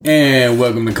And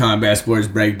welcome to Combat Sports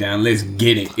Breakdown. Let's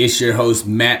get it. It's your host,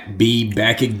 Matt B,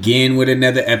 back again with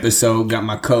another episode. Got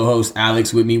my co-host,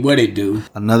 Alex, with me. What it do?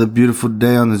 Another beautiful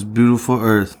day on this beautiful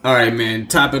earth. All right, man.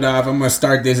 Top it off. I'm going to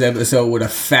start this episode with a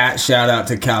fat shout out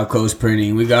to Cal Coast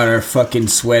Printing. We got our fucking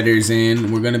sweaters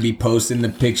in. We're going to be posting the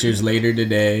pictures later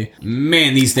today.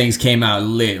 Man, these things came out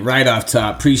lit right off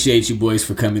top. Appreciate you boys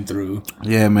for coming through.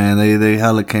 Yeah, man. They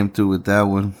hella came through with that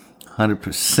one.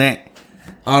 100%.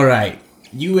 All right.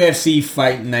 UFC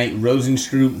Fight Night,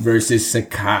 Rosenstruck versus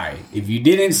Sakai. If you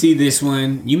didn't see this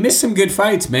one, you missed some good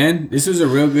fights, man. This was a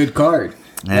real good card.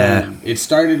 Yeah. It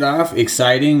started off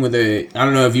exciting with I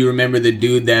don't know if you remember the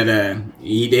dude that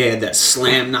he had that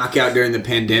slam knockout during the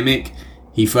pandemic.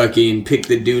 He fucking picked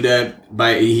the dude up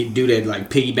dude had like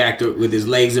piggybacked with his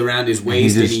legs around his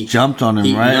waist. And he jumped on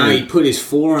him, right? No, he put his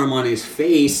forearm on his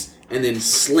face and then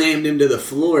slammed him to the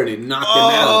floor and it knocked him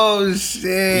out. Oh,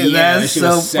 shit. Yeah, that's that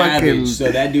so was savage. fucking... So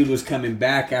that dude was coming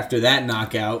back after that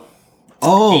knockout.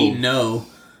 Oh. 8-0,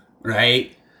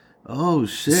 right? Oh,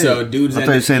 shit. So dudes... I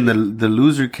thought you were saying the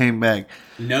loser came back.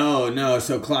 No.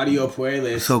 So Claudio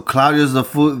Puelles... So Claudio's the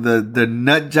fool, the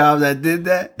nut job that did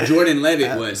that? Jordan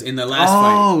Levitt was in the last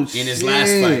fight. In his last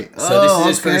fight. So this is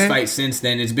his first fight since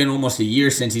then. It's been almost a year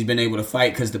since he's been able to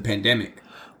fight because of the pandemic.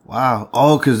 Wow.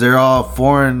 Oh, because they're all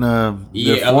foreign. A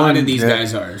lot of these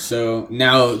guys are. So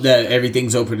now that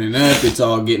everything's opening up, it's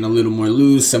all getting a little more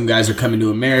loose. Some guys are coming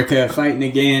to America, fighting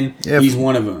again. Yep. He's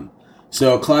one of them.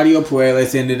 So Claudio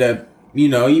Puelles ended up,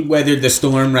 he weathered the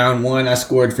storm. Round 1, I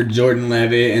scored for Jordan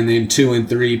Levitt, and then 2 and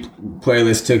 3,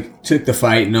 Puelles took the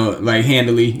fight,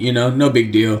 handily, no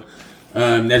big deal.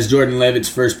 That's Jordan Levitt's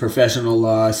first professional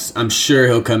loss. I'm sure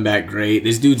he'll come back great.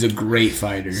 This dude's a great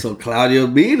fighter. So Claudio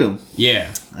beat him.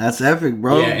 Yeah. That's epic,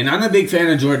 bro. Yeah, and I'm a big fan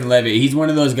of Jordan Levitt. He's one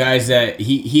of those guys that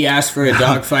he asked for a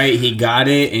dogfight. He got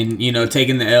it, and,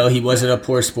 taking the L, he wasn't a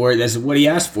poor sport. That's what he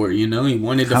asked for, He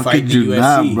wanted to fight in the UFC.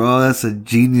 Not, bro? That's a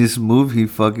genius move he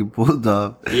fucking pulled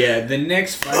off. Yeah, the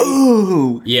next fight.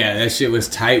 Ooh. Yeah, that shit was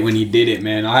tight when he did it,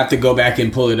 man. I'll have to go back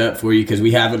and pull it up for you because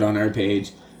we have it on our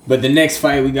page. But the next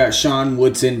fight, we got Sean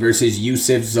Woodson versus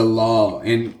Youssef Zalal.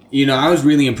 And, I was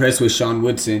really impressed with Sean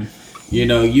Woodson.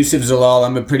 Youssef Zalal,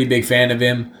 I'm a pretty big fan of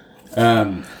him.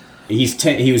 He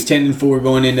was 10-4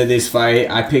 going into this fight.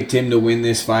 I picked him to win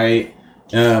this fight.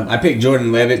 I picked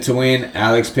Jordan Levitt to win.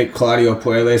 Alex picked Claudio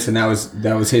Puelles, and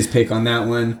that was his pick on that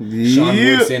one. Yeah. Sean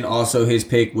Woodson, also his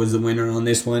pick, was the winner on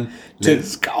this one.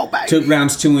 Let's go, baby. Took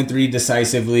rounds 2 and 3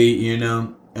 decisively,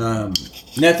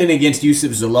 Nothing against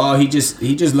Youssef Zalal.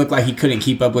 He just looked like he couldn't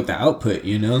keep up with the output,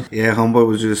 Yeah, homeboy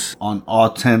was just on all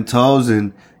 10 toes,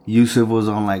 and Youssef was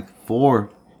on like 4.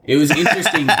 It was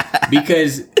interesting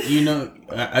because,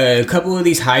 a couple of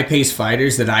these high-paced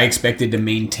fighters that I expected to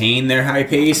maintain their high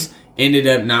pace ended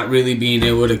up not really being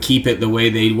able to keep it the way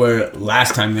they were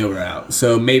last time they were out.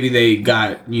 So maybe they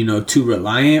got, too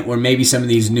reliant, or maybe some of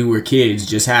these newer kids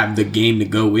just have the game to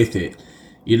go with it.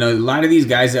 A lot of these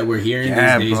guys that we're hearing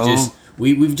these days, bro.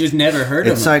 We've just never heard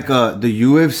of them. It's like the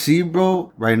UFC,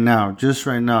 bro, right now,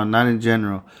 not in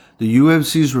general. The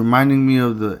UFC is reminding me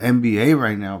of the NBA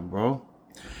right now, bro.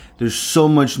 There's so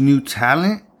much new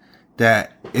talent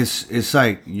that it's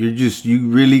like you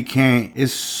really can't.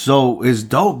 It's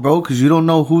dope, bro, because you don't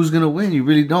know who's gonna win. You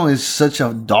really don't. It's such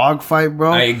a dogfight,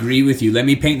 bro. I agree with you. Let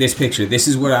me paint this picture. This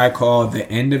is what I call the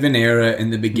end of an era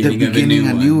and the beginning of a new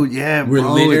one. Yeah, we're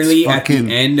bro, literally at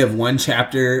the end of one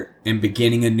chapter and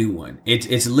beginning a new one.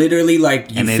 It's literally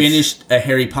like you finished a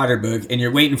Harry Potter book and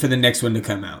you're waiting for the next one to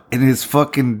come out. And it's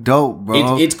fucking dope,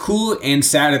 bro. It's cool and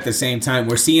sad at the same time.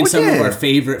 We're seeing some of our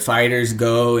favorite fighters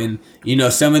go, and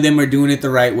some of them are doing it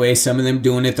the right way, some of them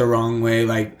doing it the wrong way.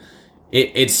 Like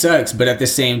it sucks, but at the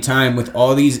same time, with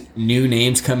all these new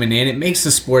names coming in, it makes the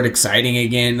sport exciting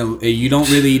again. You don't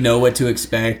really know what to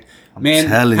expect. Man,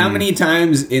 how many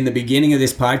times in the beginning of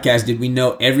this podcast did we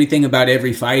know everything about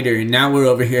every fighter, and now we're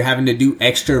over here having to do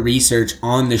extra research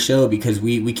on the show because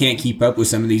we can't keep up with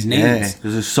some of these names. Yeah,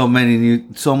 because there's so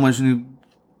much new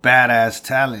badass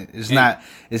talent.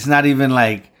 It's not even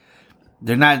like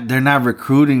they're not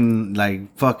recruiting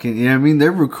like fucking, you know what I mean?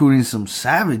 They're recruiting some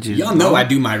savages. Y'all know I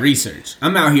do my research.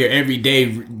 I'm out here every day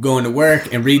going to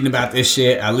work and reading about this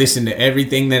shit. I listen to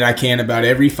everything that I can about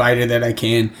every fighter that I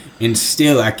can, and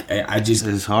still I just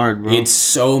it's hard, bro. It's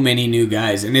so many new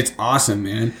guys, and it's awesome,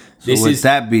 man. So with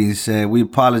that being said, we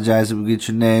apologize if we get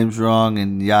your names wrong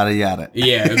and yada yada.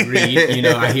 Yeah, agreed.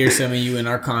 I hear some of you in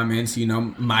our comments,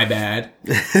 my bad.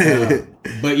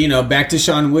 But back to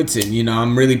Sean Woodson.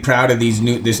 I'm really proud of this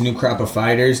new crop of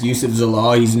fighters. Youssef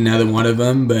Zalal, he's another one of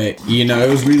them. But it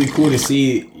was really cool to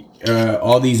see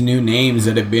all these new names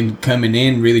that have been coming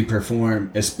in really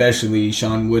perform, especially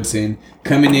Sean Woodson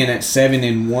coming in at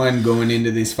 7-1 going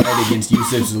into this fight against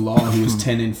Yusuf Zalal, who was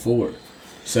 10-4.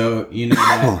 So that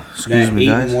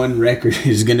 8-1 record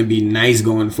is going to be nice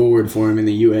going forward for him in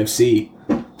the UFC.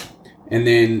 And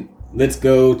then let's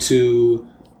go to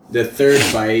the third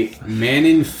fight,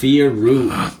 Manon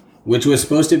Fiorot, which was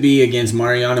supposed to be against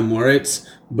Mariana Moritz,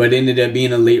 but ended up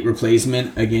being a late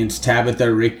replacement against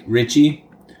Tabitha Ricci.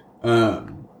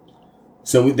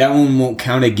 So that one won't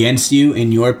count against you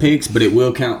in your picks, but it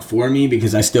will count for me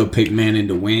because I still picked Manon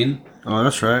to win. Oh,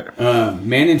 that's right.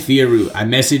 Manon Fiorot, I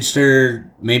messaged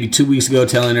her maybe 2 weeks ago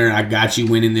telling her I got you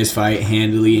winning this fight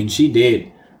handily, and she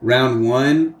did. Round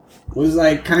 1 was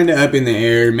like kind of up in the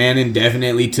air. Manon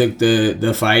definitely took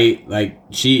the fight. Like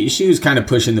she was kind of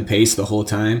pushing the pace the whole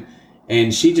time.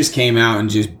 And she just came out and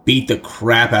just beat the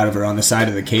crap out of her on the side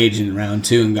of the cage in round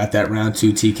 2 and got that round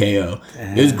 2 TKO.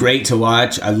 Damn. It was great to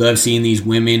watch. I love seeing these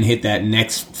women hit that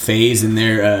next phase in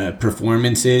their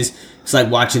performances. It's like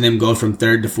watching them go from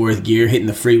 3rd to 4th gear, hitting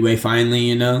the freeway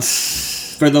finally,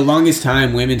 For the longest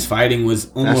time, women's fighting was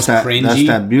almost cringy. That's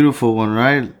that beautiful one,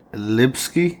 right?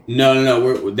 Lipsky?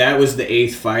 No. That was the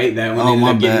 8th fight. That one ended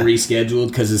up getting rescheduled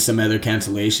because of some other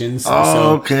cancellations.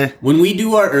 Okay. When we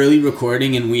do our early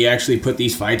recording and we actually put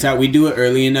these fights out, we do it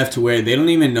early enough to where they don't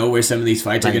even know where some of these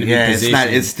fights are going to be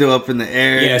positioned. It's still up in the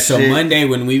air. Yeah, so Monday,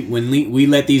 when we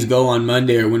let these go on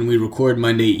Monday, or when we record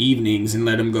Monday evenings and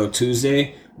let them go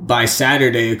Tuesday, by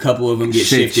Saturday, a couple of them get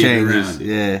shifted around.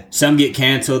 Yeah. Some get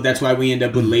canceled. That's why we end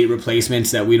up with late replacements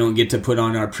that we don't get to put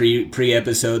on our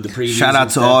pre-episode, the previews. Shout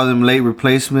out to all them late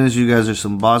replacements. You guys are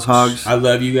some boss hogs. I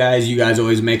love you guys. You guys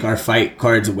always make our fight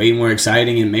cards way more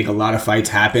exciting and make a lot of fights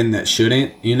happen that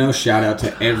shouldn't. Shout out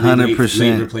to every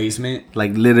late replacement.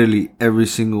 Like literally every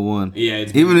single one. Yeah.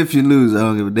 Even if you lose, I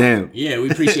don't give a damn. Yeah, we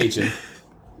appreciate you.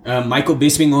 Michael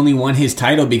Bisping only won his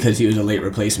title because he was a late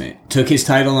replacement. Took his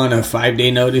title on a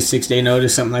 5-day notice, 6-day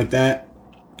notice, something like that.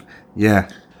 Yeah.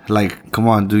 Like, come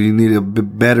on, do you need a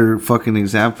better fucking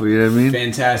example? You know what I mean?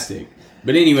 Fantastic.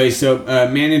 But anyway, so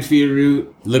Manon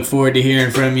Fiorot, look forward to hearing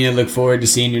from you. Look forward to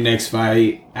seeing your next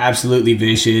fight. Absolutely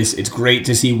vicious. It's great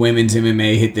to see women's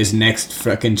MMA hit this next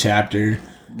fucking chapter.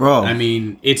 Bro. I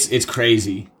mean, it's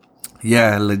crazy.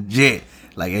 Yeah, legit.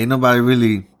 Like, ain't nobody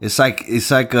really... It's like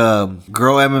girl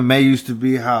MMA used to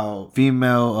be how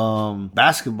female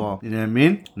basketball. You know what I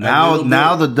mean? Now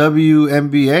the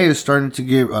WNBA is starting to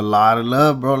get a lot of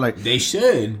love, bro. Like, they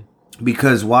should.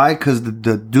 Because why? Because the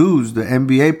dudes, the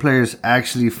NBA players,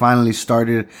 actually finally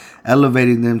started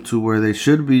elevating them to where they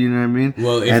should be. You know what I mean?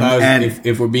 Well,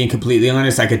 if we're being completely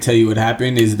honest, I could tell you what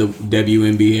happened is the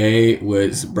WNBA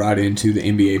was brought into the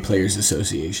NBA Players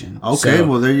Association. Okay, so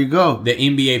well there you go. The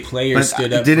NBA players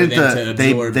stood up for them to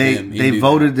absorb them. They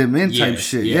voted them in type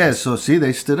shit. Yes. Yeah, so see,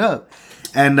 they stood up.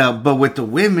 And but with the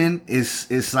women,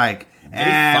 it's like,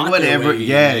 whatever.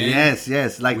 Yeah,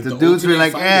 yes. Like with the dudes were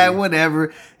like,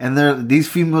 whatever. And these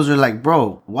females are like,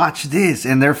 bro, watch this.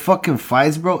 And their fucking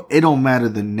fights, bro, it don't matter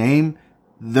the name.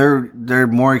 They're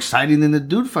more exciting than the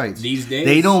dude fights. These days.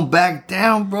 They don't back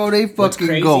down, bro. They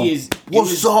fucking go.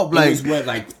 What's up? Like, it was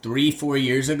like 3-4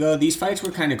 years ago? These fights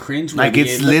were kind of cringe. Like,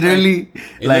 it's literally...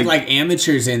 It looked like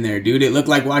amateurs in there, dude. It looked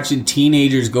like watching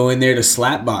teenagers go in there to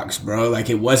slap box, bro. Like,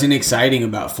 it wasn't exciting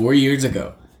about 4 years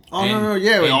ago. Oh, no,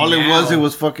 yeah. All it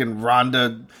was fucking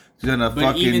Ronda gonna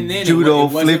fucking judo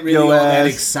flip really your ass. That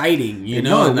exciting, you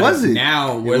know? No, it wasn't.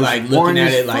 Now we're like looking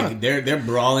at it like they're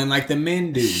brawling like the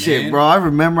men do. Shit, man. Bro. I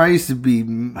remember I used to be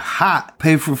hot,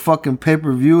 pay for fucking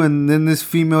pay-per-view, and then this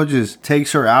female just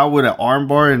takes her out with an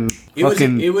armbar and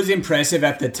it was impressive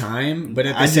at the time, but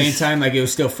at the same time, like, it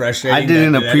was still frustrating. I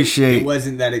didn't appreciate. It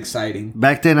wasn't that exciting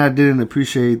back then. I didn't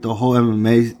appreciate the whole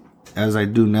MMA as I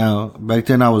do now. Back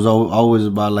then, I was always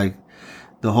about like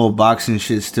the whole boxing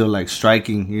shit, still like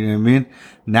striking. You know what I mean?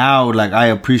 Now, like, I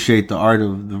appreciate the art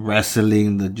of the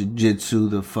wrestling, the jiu-jitsu,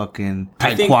 the fucking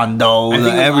taekwondo,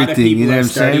 everything. You know what I'm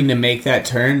saying? Starting to make that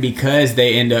turn because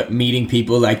they end up meeting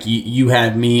people like you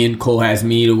have me and Cole has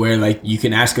me, to where like you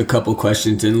can ask a couple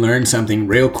questions and learn something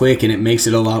real quick, and it makes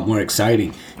it a lot more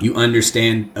exciting. You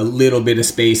understand a little bit of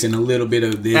space and a little bit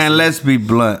of this. And let's be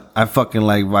blunt, I fucking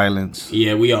like violence.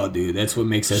 Yeah, we all do. That's what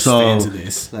makes us fans of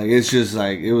this. Like, it's just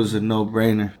like, it was a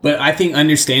no-brainer. But I think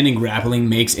understanding grappling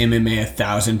makes MMA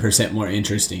 1,000% more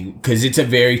interesting because it's a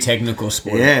very technical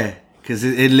sport. Yeah, because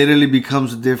it literally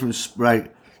becomes a different,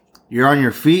 right? You're on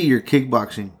your feet, you're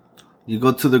kickboxing. You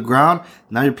go to the ground,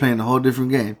 now you're playing a whole different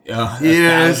game. You know what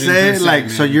I'm saying? Like, man.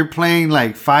 So you're playing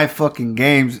like 5 fucking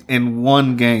games in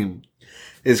one game.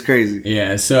 It's crazy.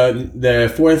 Yeah, so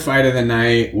the fourth fight of the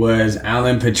night was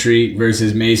Alan Patrick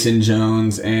versus Mason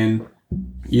Jones. And,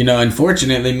 you know,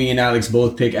 unfortunately, me and Alex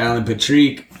both picked Alan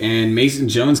Patrick. And Mason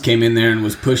Jones came in there and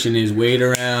was pushing his weight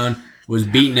around, was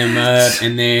beating him up.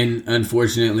 And then,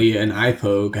 unfortunately, an eye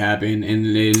poke happened. And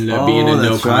it ended up being a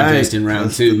no contest in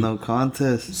round 2. No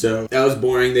contest. So that was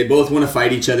boring. They both want to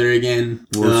fight each other again.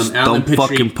 Don't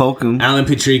fucking poke him. Alan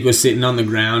Patrick was sitting on the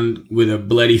ground with a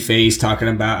bloody face talking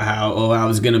about how, I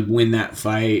was going to win that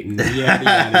fight. And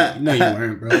yeah. No, you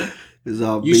weren't, bro.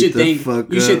 You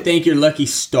should thank your lucky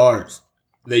stars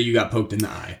that you got poked in the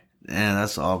eye. Man,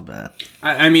 that's all bad.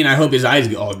 I mean, I hope his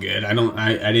eyes are all good.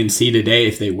 I didn't see today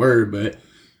if they were, but,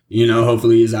 you know,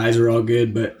 hopefully his eyes are all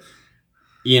good. But,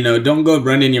 you know, don't go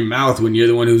running your mouth when you're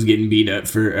the one who's getting beat up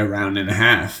for a round and a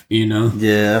half, you know?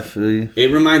 Yeah, I feel you.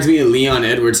 It reminds me of Leon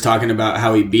Edwards talking about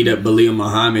how he beat up Belal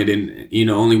Muhammad and, you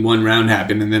know, only one round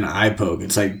happened and then an eye poke.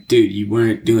 It's like, dude, you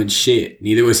weren't doing shit.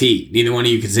 Neither was he. Neither one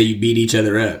of you could say you beat each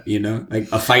other up, you know?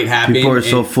 Like, a fight happened. People are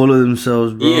so full of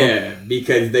themselves, bro. Yeah,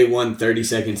 because they won 30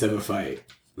 seconds of a fight.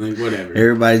 Like, whatever.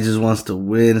 Everybody just wants to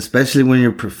win, especially when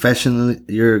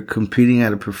you're competing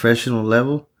at a professional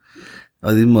level.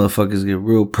 Oh, these motherfuckers get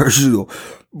real personal.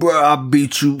 Bro, I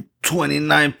beat you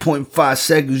 29.5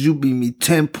 seconds. You beat me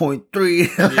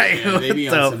 10.3. Yeah, they be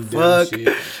on some dumb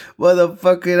shit.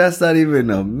 Motherfucker, that's not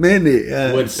even a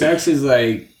minute. What sucks is,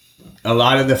 like, a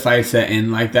lot of the fights that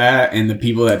end like that and the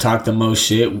people that talk the most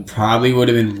shit probably would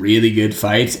have been really good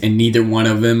fights, and neither one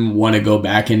of them want to go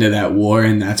back into that war,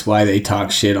 and that's why they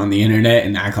talk shit on the internet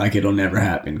and act like it'll never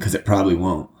happen, because it probably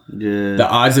won't. Yeah. The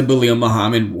odds of Belal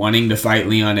Muhammad wanting to fight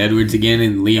Leon Edwards again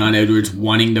and Leon Edwards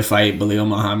wanting to fight Belal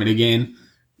Muhammad again,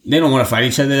 they don't want to fight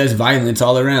each other. There's violence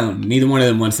all around. Neither one of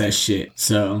them wants that shit.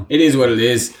 So it is what it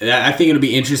is. I think it'll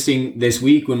be interesting this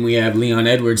week when we have Leon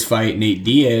Edwards fight Nate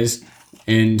Diaz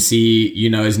and see, you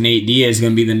know, is Nate Diaz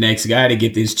going to be the next guy to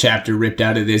get this chapter ripped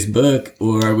out of this book?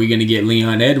 Or are we going to get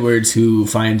Leon Edwards, who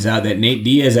finds out that Nate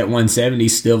Diaz at 170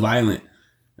 is still violent?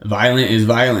 Violent is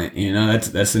violent, you know,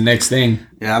 that's the next thing.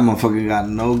 Yeah, that motherfucker got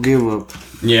no give up.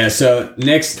 Yeah, so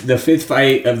next, the fifth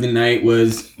fight of the night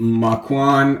was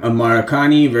Makwan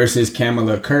Amarkani versus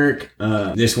Kamala Kirk.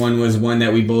 This one was one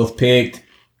that we both picked.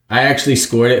 I actually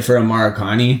scored it for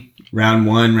Amarkani. Round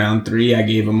 1, round 3, I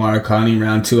gave Amarkani.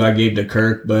 Round 2, I gave to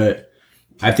Kirk, but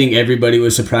I think everybody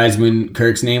was surprised when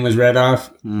Kirk's name was read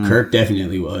off. Kirk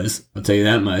definitely was. I'll tell you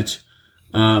that much.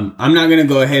 I'm not going to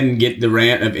go ahead and get the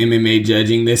rant of MMA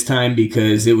judging this time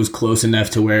because it was close enough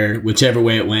to where whichever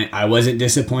way it went, I wasn't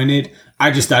disappointed.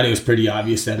 I just thought it was pretty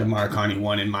obvious that Amarkani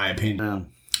won, in my opinion. Yeah.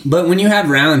 But when you have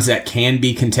rounds that can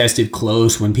be contested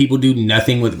close, when people do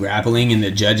nothing with grappling in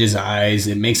the judge's eyes,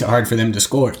 it makes it hard for them to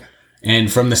score. And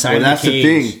from the side of the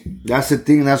cage, that's the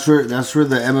thing. That's where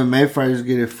the MMA fighters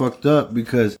get it fucked up,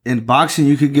 because in boxing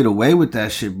you could get away with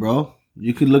that shit, bro.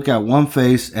 You could look at one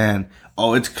face and,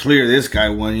 oh, it's clear this guy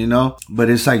won, you know? But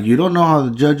it's like, you don't know how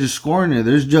the judge is scoring it.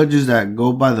 There's judges that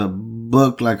go by the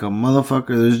book like a motherfucker.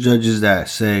 There's judges that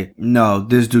say, no,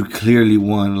 this dude clearly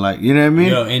won. Like, you know what I mean?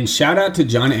 Yo, and shout out to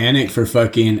John Anik for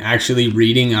fucking actually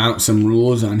reading out some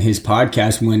rules on his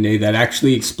podcast one day that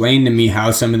actually explained to me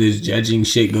how some of this judging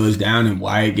shit goes down and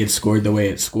why it gets scored the way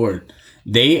it's scored.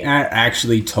 They are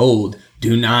actually told,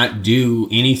 do not do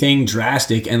anything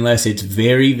drastic unless it's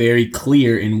very, very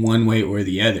clear in one way or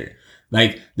the other.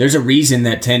 Like, there's a reason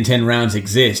that 10-10 rounds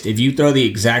exist. If you throw the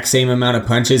exact same amount of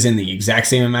punches and the exact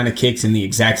same amount of kicks and the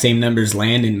exact same numbers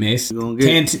land and miss,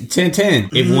 10-10.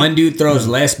 If one dude throws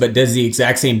less but does the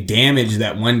exact same damage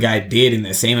that one guy did in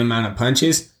the same amount of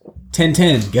punches,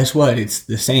 10-10. Guess what? It's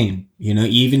the same. You know,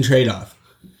 even trade-off.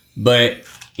 But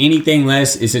anything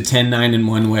less is a 10-9 in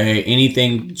one way.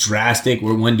 Anything drastic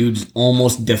where one dude's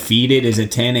almost defeated is a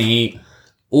 10-8.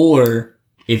 Or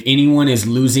if anyone is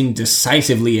losing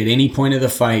decisively at any point of the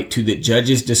fight to the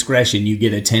judge's discretion, you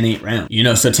get a 10-8 round. You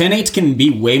know, so 10-8s can be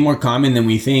way more common than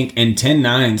we think, and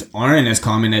 10-9s aren't as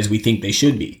common as we think they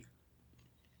should be.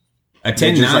 A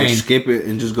 10-9, just like skip it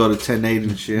and just go to 10-8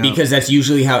 and shit. Because that's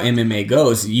usually how MMA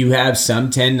goes. You have some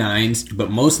 10-9s,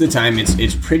 but most of the time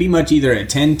it's pretty much either a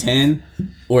 10-10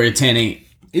 or a 10-8.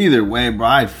 Either way, bro,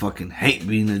 I fucking hate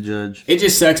being a judge. It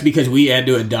just sucks because we had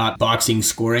to adopt boxing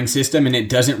scoring system, and it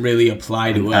doesn't really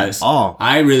apply to us. All.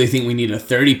 I really think we need a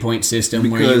 30-point system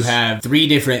because where you have 3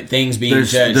 different things being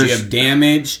judged. You have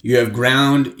damage, you have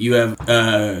ground, you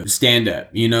have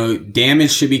stand-up. You know,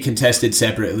 damage should be contested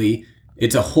separately.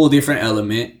 It's a whole different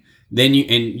element. then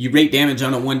you rate damage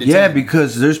on a 1 to 10. Yeah,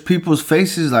 because there's people's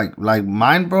faces like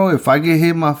mine, bro. If I get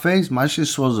hit in my face, my shit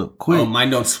swells up quick. Oh, mine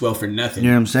don't swell for nothing. You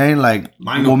know what I'm saying? Like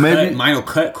mine will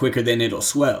cut quicker than it'll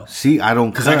swell. See, I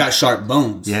don't because I got sharp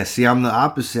bones. Yeah, see, I'm the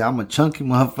opposite. I'm a chunky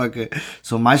motherfucker,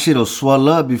 so my shit'll swell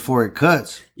up before it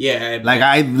cuts. Yeah, like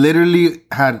I literally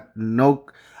had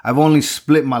I've only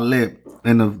split my lip,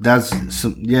 and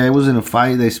it was in a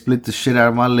fight. They split the shit out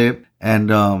of my lip,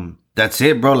 and that's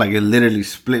it, bro. Like, it literally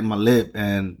split my lip,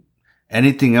 and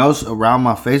anything else around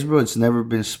my face, bro, it's never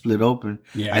been split open.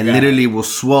 Yeah, I literally will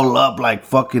swell up like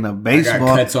fucking a baseball. I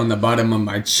got cuts on the bottom of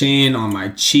my chin, on my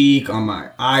cheek, on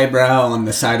my eyebrow, on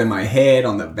the side of my head,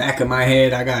 on the back of my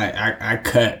head. I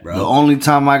cut, bro. The only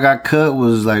time I got cut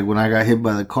was like when I got hit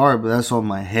by the car, but that's on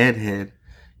my head.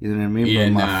 You know what I mean? Yeah,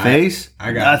 but my face,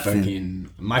 I got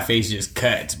nothing. My face just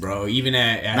cuts, bro. Even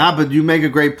at but you make a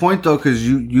great point though, because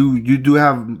you do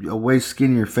have a way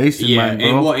skinnier face than mine,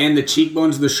 bro. And the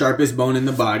cheekbone's the sharpest bone in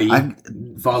the body,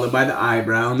 followed by the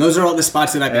eyebrow, and those are all the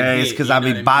spots that I've been. It's because I've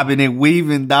been bobbing and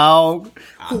weaving, dog.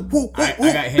 I got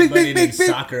headbutted in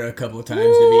soccer a couple of times,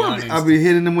 to be honest. I've been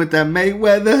hitting them with that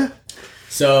Mayweather.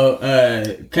 So,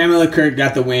 Kamala Kirk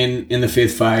got the win in the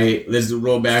 5th fight. Let's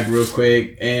roll back real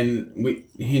quick. And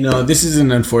this is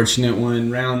an unfortunate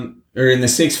one. In the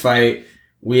 6th fight,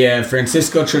 we have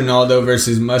Francisco Trinaldo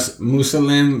versus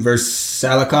Muslim versus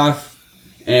Salikov.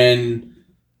 And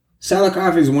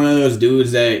Salikov is one of those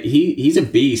dudes that he's a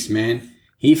beast, man.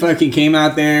 He fucking came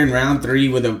out there in round 3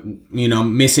 with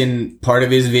missing part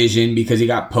of his vision because he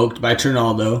got poked by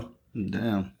Trinaldo.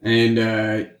 Damn.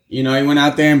 And, he went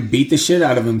out there and beat the shit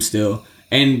out of him still.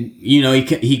 And,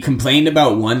 he complained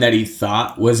about one that he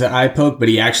thought was an eye poke, but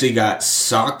he actually got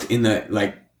socked in the,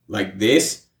 like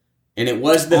this. And it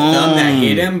was the thumb that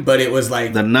hit him, but it was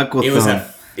like... The knuckle thumb.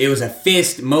 It was a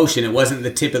fist motion. It wasn't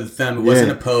the tip of the thumb. It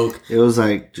wasn't a poke. It was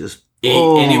like just...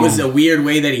 And it was a weird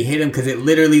way that he hit him because it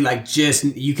literally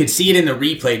you could see it in the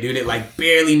replay, dude. It like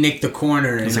barely nicked the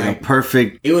corner. It's like a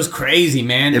perfect... It was crazy,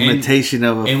 man. Imitation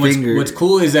of a finger. What's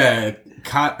cool is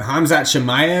Khamzat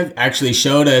Chimaev actually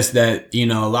showed us that, a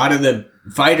lot of the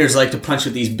fighters like to punch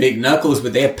with these big knuckles,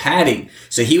 but they have padding.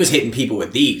 So he was hitting people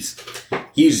with these.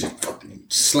 He was just fucking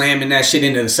slamming that shit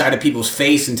into the side of people's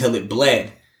face until it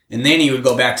bled. And then he would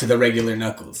go back to the regular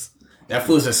knuckles. That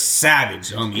fool's a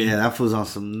savage, homie. Yeah, that fool's on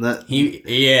some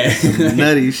some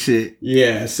nutty shit.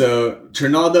 Yeah, so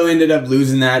Trinaldo ended up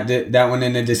losing that one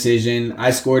in a decision.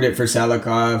 I scored it for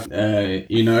Salikov.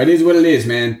 It is what it is,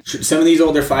 man. Some of these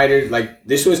older fighters, like,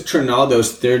 this was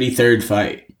Trinaldo's 33rd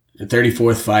fight,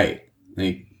 34th fight.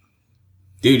 Like,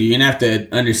 dude, you're gonna have to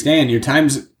understand your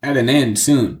time's at an end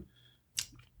soon.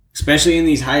 Especially in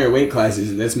these higher weight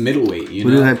classes. That's middleweight,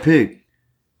 Who did I pick?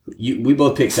 We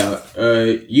both picked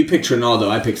you picked Trinaldo,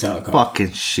 I picked Salikov.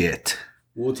 Fucking shit.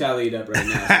 We'll tally it up right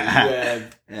now. So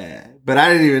you have, but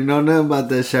I didn't even know nothing about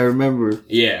that shit. I remember.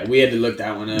 Yeah, we had to look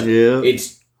that one up. Yeah.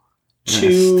 It's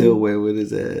still way with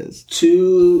his ass.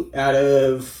 2 out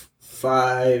of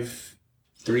 5.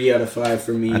 3 out of 5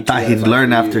 for me. I thought he'd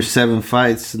learn after 7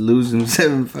 fights, losing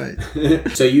 7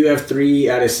 fights. So you have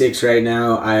 3 out of 6 right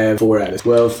now. I have 4 out of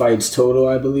 12 fights total,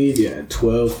 I believe. Yeah,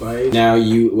 12 fights. Now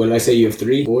what did I say? You have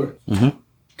 3? 4? Mm-hmm.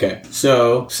 Okay.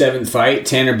 So 7th fight,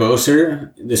 Tanner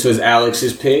Boser. This was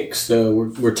Alex's pick, so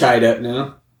we're tied up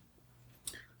now.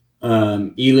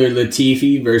 Ilir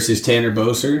Latifi versus Tanner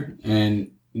Boser.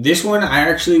 And this one, I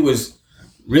actually was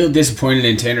real disappointed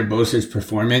in Tanner Boser's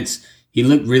performance. He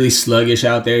looked really sluggish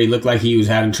out there. He looked like he was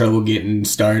having trouble getting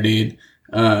started.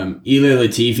 Ilir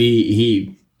Latifi,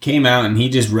 he came out and he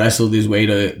just wrestled his way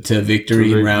to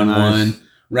victory in round 1.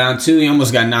 Round 2, he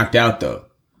almost got knocked out though.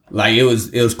 Like, it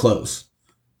was close.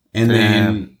 And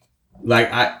then,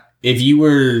 if you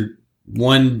were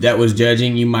one that was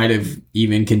judging, you might have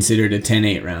even considered a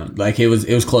 10-8 round. Like, it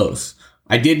was close.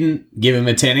 I didn't give him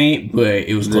a 10-8, but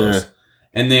it was close. Yeah.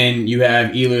 And then you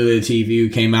have Ilir Latifi, who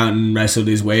came out and wrestled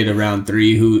his way to round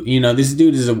 3, who, this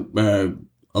dude is a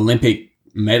Olympic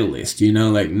medalist,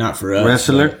 like, not for us.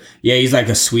 Wrestler? But, yeah, he's like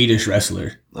a Swedish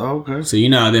wrestler. Oh, okay. So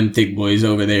how them thick boys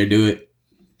over there do it.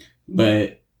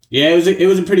 But, yeah, it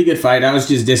was a pretty good fight. I was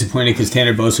just disappointed because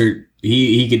Tanner Boser,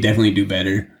 he could definitely do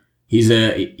better. He's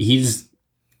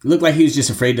looked like he was just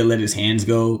afraid to let his hands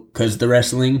go because of the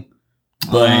wrestling.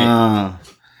 But,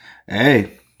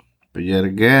 hey. But yet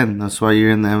again, that's why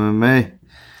you're in the MMA,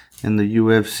 in the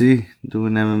UFC,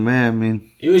 doing MMA. I mean,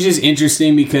 it was just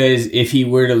interesting because if he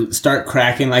were to start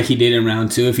cracking like he did in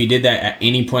round 2, if he did that at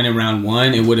any point in round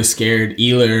 1, it would have scared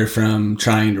Ilir from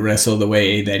trying to wrestle the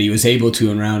way that he was able to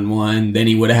in round 1. Then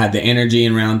he would have had the energy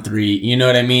in round 3. You know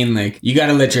what I mean? Like, you got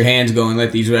to let your hands go and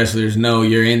let these wrestlers know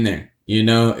you're in there. You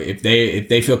know, if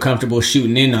they feel comfortable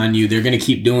shooting in on you, they're gonna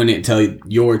keep doing it until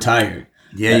you're tired.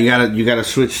 Yeah, you gotta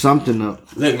switch something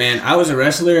up. Look, man, I was a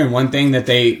wrestler, and one thing that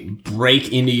they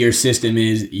break into your system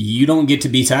is you don't get to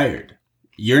be tired.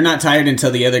 You're not tired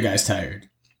until the other guy's tired.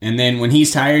 And then when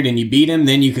he's tired and you beat him,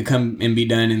 then you could come and be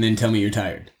done and then tell me you're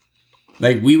tired.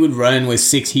 Like, we would run with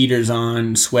 6 heaters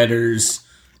on, sweaters.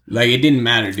 Like, it didn't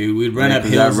matter, dude. We'd run up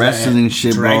hills. That wrestling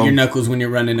shit, drag bro. your knuckles when you're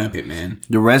running up it, man.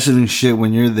 The wrestling shit,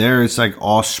 when you're there, it's like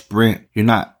all sprint. You're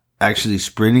not actually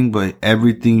sprinting, but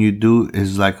everything you do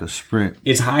is like a sprint.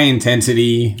 It's high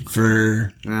intensity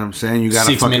for You know what I'm saying? You got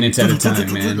 6 minutes at a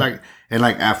time, man.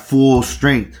 Like at full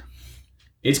strength.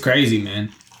 It's crazy, man.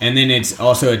 And then it's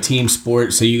also a team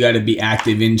sport, so you got to be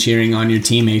active in cheering on your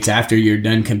teammates after you're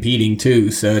done competing too.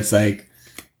 So it's like,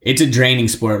 it's a draining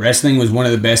sport. Wrestling was one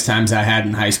of the best times I had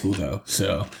in high school, though.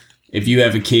 So if you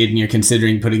have a kid and you're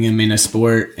considering putting them in a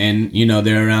sport and, you know,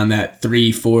 they're around that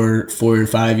 3, 4 or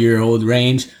 5 year old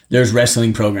range, there's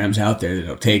wrestling programs out there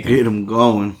that'll take them. Get them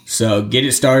going. So get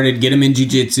it started, get them in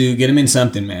jiu-jitsu, get them in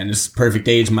something, man. It's the perfect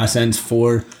age. My son's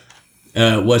 4.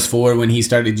 Was 4 when he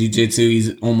started jiu-jitsu.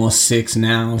 He's almost 6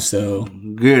 now, so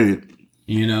get it.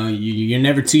 You know, you're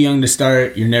never too young to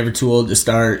start. You're never too old to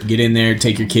start. Get in there,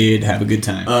 take your kid, have a good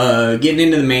time. Getting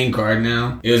into the main card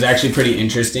now. It was actually pretty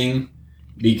interesting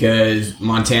because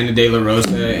Montana De La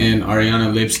Rosa and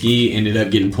Ariana Lipski ended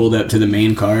up getting pulled up to the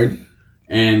main card,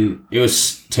 and it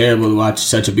was terrible to watch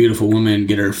such a beautiful woman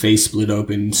get her face split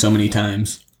open so many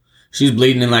times. She was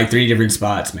bleeding in like 3 different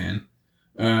spots, man.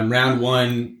 Round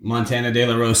 1, Montana De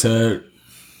La Rosa,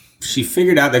 she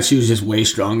figured out that she was just way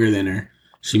stronger than her.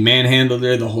 She manhandled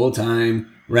her the whole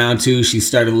time. Round 2, she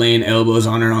started laying elbows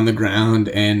on her on the ground.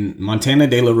 And Montana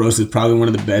De La Rosa is probably one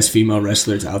of the best female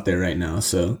wrestlers out there right now.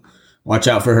 So watch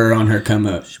out for her on her come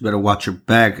up. She better watch her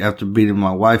back after beating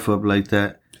my wife up like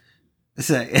that. It's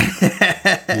like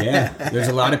yeah, there's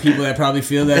a lot of people that probably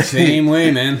feel that same way,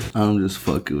 man. I'm just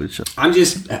fucking with you. I'm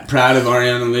just proud of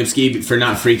Ariana Lipski for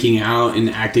not freaking out and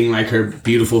acting like her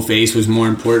beautiful face was more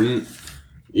important.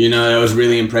 You know, that was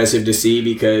really impressive to see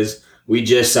because we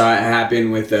just saw it happen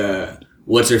with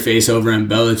what's her face over in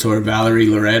Bellator, Valerie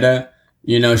Loretta.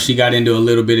 You know, she got into a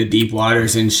little bit of deep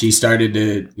waters and she started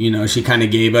to, you know, she kind of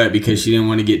gave up because she didn't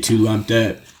want to get too lumped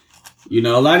up. You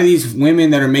know, a lot of these women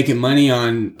that are making money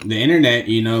on the internet,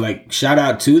 you know, like, shout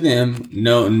out to them.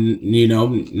 No, you know,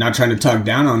 not trying to talk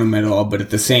down on them at all, but at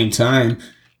the same time,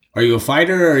 are you a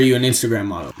fighter or are you an Instagram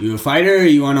model? You a fighter or are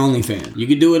you on OnlyFans? You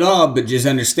can do it all, but just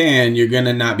understand you're going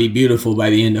to not be beautiful by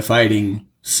the end of fighting.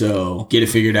 So get it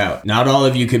figured out. Not all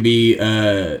of you could be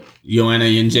Joanna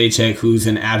Jędrzejczyk, who's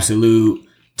an absolute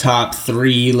top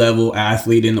 3 level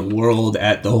athlete in the world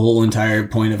at the whole entire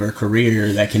point of her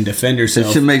career that can defend herself.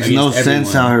 It shit makes no sense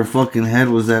everyone. how her fucking head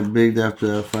was that big after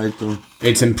that fight, though.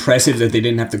 It's impressive that they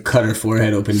didn't have to cut her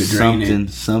forehead open to drain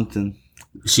it. Something.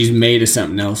 She's made of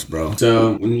something else, bro.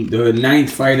 So the 9th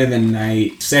fight of the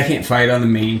night, second fight on the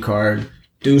main card,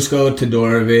 Dusko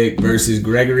Todorovic versus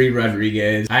Gregory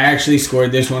Rodriguez. I actually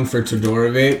scored this one for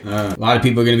Todorovic. A lot of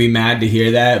people are going to be mad to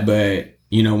hear that, but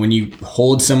you know, when you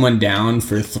hold someone down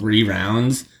for 3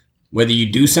 rounds, whether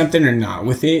you do something or not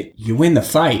with it, you win the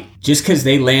fight. Just because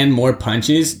they land more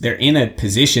punches, they're in a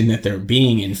position that they're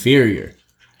being inferior.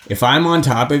 If I'm on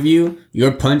top of you,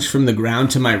 your punch from the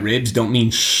ground to my ribs don't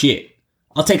mean shit.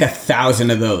 I'll take 1,000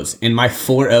 of those, and my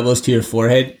 4 elbows to your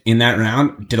forehead in that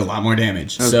round did a lot more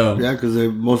damage. So yeah, because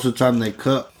most of the time they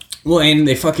cut. Well, and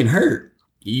they fucking hurt.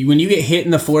 When you get hit in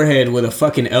the forehead with a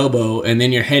fucking elbow and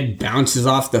then your head bounces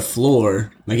off the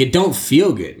floor, like, it don't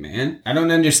feel good, man. I don't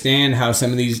understand how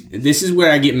some of these... This is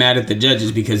where I get mad at the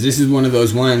judges, because this is one of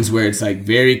those ones where it's like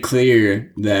very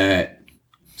clear that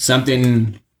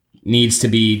something needs to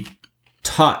be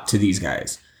taught to these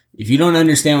guys. If you don't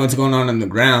understand what's going on the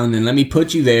ground, then let me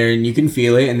put you there and you can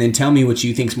feel it and then tell me what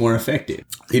you think's more effective.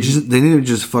 They need to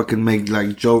just fucking make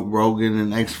like Joe Rogan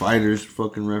and ex-fighters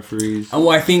fucking referees. Oh,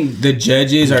 I think the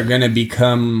judges are going to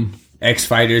become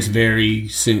ex-fighters very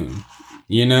soon.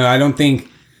 You know, I don't think...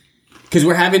 Because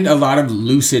we're having a lot of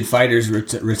lucid fighters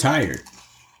retire.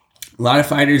 A lot of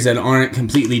fighters that aren't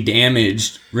completely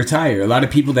damaged retire. A lot of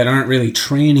people that aren't really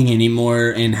training anymore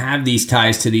and have these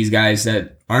ties to these guys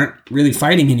that aren't really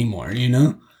fighting anymore, you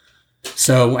know?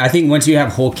 So I think once you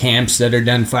have whole camps that are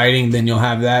done fighting, then you'll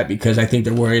have that, because I think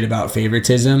they're worried about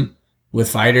favoritism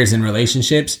with fighters and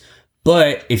relationships.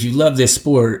 But if you love this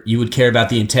sport, you would care about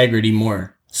the integrity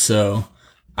more. So,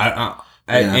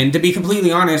 and to be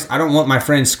completely honest, I don't want my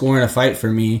friend scoring a fight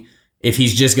for me if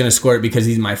he's just going to score it because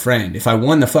he's my friend. If I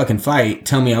won the fucking fight,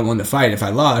 tell me I won the fight. If I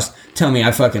lost, tell me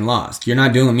I fucking lost. You're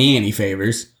not doing me any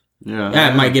favors. Yeah,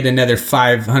 I might get another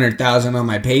 500,000 on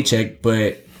my paycheck,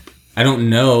 but I don't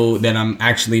know that I'm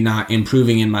actually not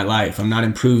improving in my life. I'm not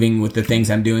improving with the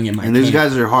things I'm doing in my. And these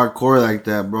guys are hardcore like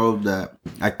that, bro.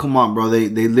 Come on, bro. They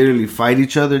literally fight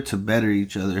each other to better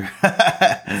each other.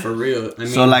 For real. I mean,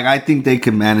 so like, I think they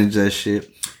can manage that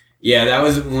shit. Yeah, that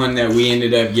was one that we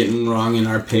ended up getting wrong in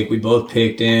our pick. We both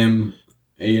picked him.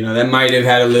 You know, that might have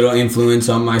had a little influence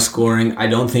on my scoring. I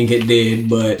don't think it did,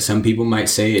 but some people might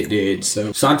say it did.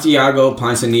 So Santiago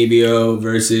Ponzinibbio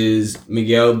versus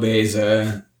Miguel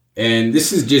Baeza. And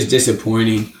this is just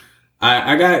disappointing.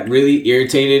 I got really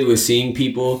irritated with seeing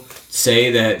people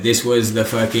say that this was the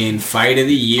fucking fight of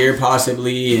the year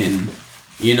possibly and,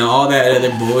 you know, all that other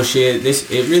bullshit.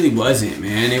 It really wasn't,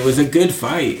 man. It was a good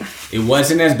fight. It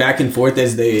wasn't as back and forth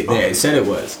as they said it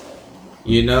was.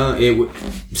 You know,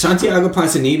 Santiago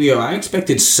Ponzinibbio, I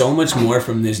expected so much more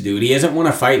from this dude. He hasn't won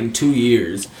a fight in 2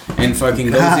 years and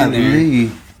fucking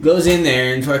goes in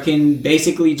there and fucking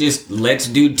basically just lets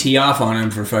dude tee off on him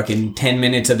for fucking 10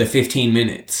 minutes of the 15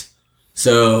 minutes.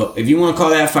 So if you want to call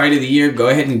that fight of the year, go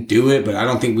ahead and do it. But I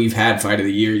don't think we've had fight of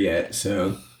the year yet.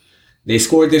 So they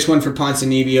scored this one for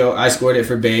Ponzinibbio. I scored it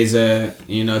for Baeza.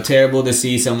 You know, terrible to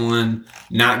see someone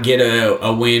not get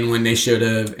a win when they should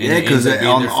have. Yeah, because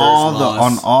on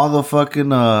all the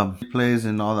fucking plays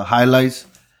and all the highlights,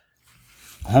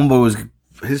 homeboy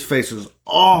his face was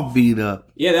all beat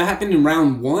up. Yeah, that happened in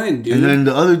round 1, dude. And then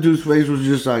the other dude's face was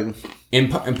just like...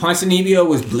 And Ponzinibbio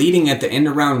was bleeding at the end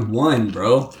of round 1,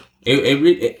 bro.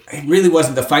 It really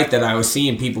wasn't the fight that I was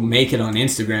seeing people make it on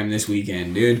Instagram this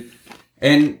weekend, dude.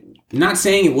 And not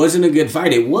saying it wasn't a good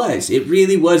fight. It was. It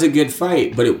really was a good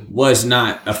fight. But it was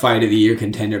not a fight of the year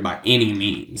contender by any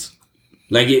means.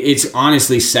 Like, it's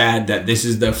honestly sad that this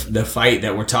is the fight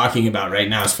that we're talking about right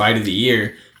now is fight of the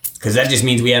year. Because that just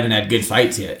means we haven't had good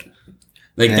fights yet.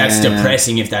 Like, that's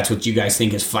depressing if that's what you guys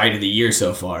think is fight of the year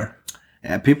so far.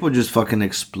 Yeah, people just fucking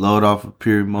explode off of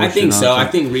pure emotion. I think so. I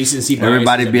think recency bias.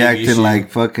 Everybody be acting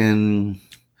like fucking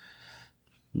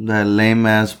that lame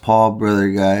ass Paul brother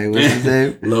guy. What's his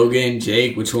name? Logan,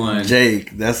 Jake, which one?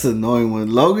 Jake. That's the annoying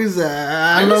one. Logan's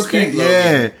Logan.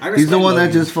 Yeah. He's the one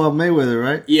that just fought Mayweather,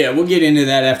 right? Yeah, we'll get into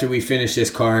that after we finish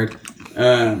this card. We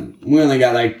only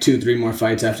got like 2-3 more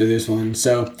fights after this one.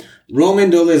 So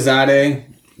Roman Dolizade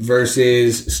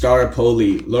versus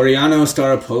Laureano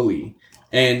Staropoli.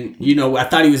 And, you know, I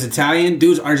thought he was Italian.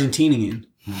 Dude's Argentinian.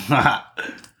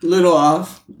 Little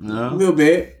off. No. A little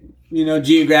bit. You know,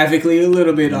 geographically, a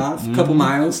little bit off. A couple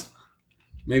miles.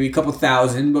 Maybe a couple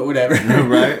thousand, but whatever.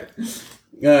 Right.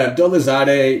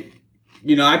 Dolizade,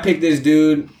 you know, I picked this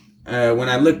dude. When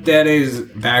I looked at his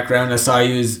background, I saw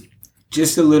he was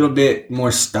just a little bit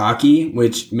more stocky,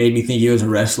 which made me think he was a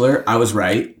wrestler. I was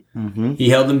right. Mm-hmm. He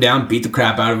held him down, beat the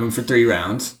crap out of him for 3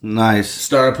 rounds. Nice.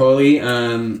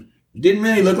 Staropoli, didn't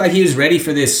really look like he was ready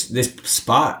for this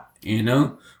spot, you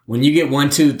know? When you get 1,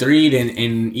 2, 3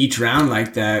 in each round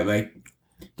like that, like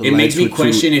it makes me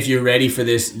question if you're ready for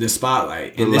the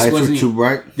spotlight. And this wasn't too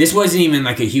bright. This wasn't even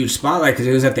like a huge spotlight because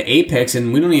it was at the Apex,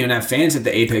 and we don't even have fans at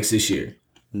the Apex this year.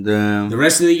 Damn. The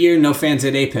rest of the year, no fans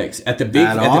at Apex. At the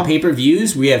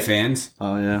pay-per-views, we have fans.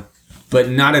 Oh yeah, but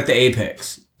not at the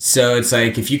Apex. So it's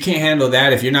like, if you can't handle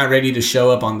that, if you're not ready to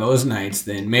show up on those nights,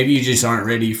 then maybe you just aren't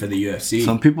ready for the UFC.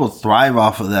 Some people thrive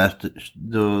off of that,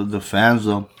 the fans,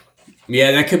 though.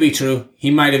 Yeah, that could be true.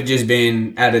 He might have just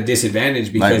been at a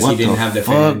disadvantage because he didn't have the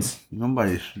fans.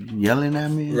 Nobody's yelling at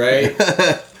me. Right?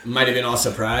 Might have been all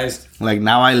surprised. Like,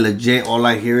 now all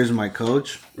I hear is my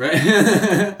coach. Right?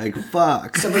 Like,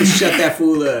 fuck. Somebody shut that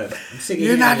fool up.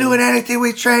 You're not doing anything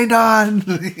we trained on.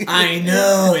 I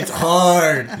know. It's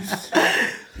hard.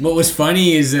 What was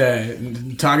funny is,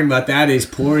 talking about that is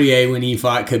Poirier, when he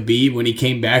fought Khabib, when he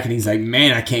came back and he's like,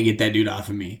 man, I can't get that dude off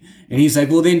of me. And he's like,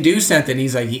 well, then do something.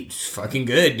 He's like, he's fucking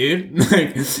good, dude.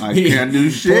 Like, I can't do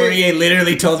shit. Poirier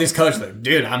literally told his coach, like,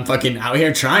 dude, I'm fucking out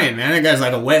here trying, man. That guy's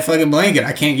like a wet fucking blanket.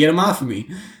 I can't get him off of me.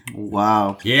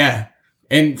 Wow. Yeah.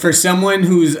 And for someone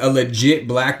who's a legit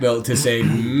black belt to say,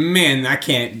 man, I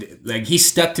can't, like, he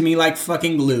stuck to me like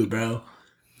fucking glue, bro.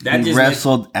 That he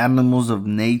wrestled animals of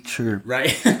nature.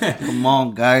 Right? Come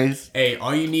on, guys. Hey,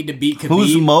 all you need to beat Khabib...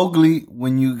 Who's Mowgli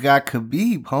when you got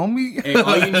Khabib, homie? Hey,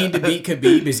 all you need to beat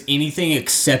Khabib is anything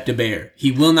except a bear.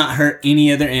 He will not hurt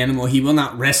any other animal. He will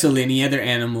not wrestle any other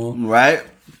animal. Right.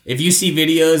 If you see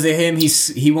videos of him,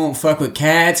 he won't fuck with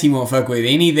cats. He won't fuck with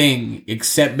anything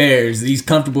except bears. He's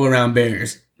comfortable around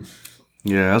bears.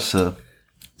 Yeah, that's a...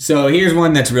 So here's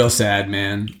one that's real sad,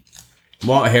 man.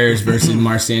 Walt Harris versus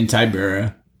Marcin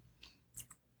Tybura.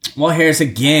 Walt Harris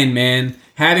again, man.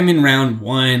 Had him in round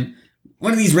 1.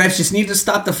 One of these refs just need to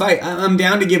stop the fight. I'm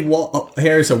down to give Walt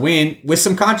Harris a win with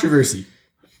some controversy.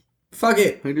 Fuck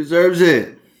it. He deserves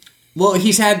it. Well,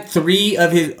 he's had 3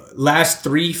 of his last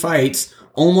 3 fights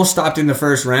almost stopped in the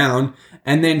first round,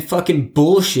 and then fucking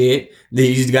bullshit.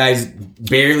 These guys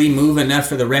barely move enough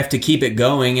for the ref to keep it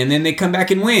going, and then they come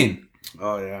back and win.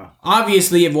 Oh, yeah.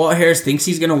 Obviously, if Walt Harris thinks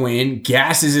he's going to win,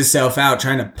 gasses himself out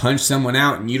trying to punch someone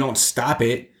out, and you don't stop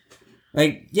it,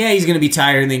 like, yeah, he's going to be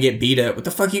tired and then get beat up. What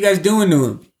the fuck you guys doing to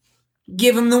him?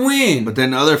 Give him the win. But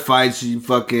then other fights, you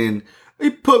fucking, he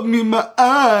poked me in my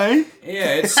eye.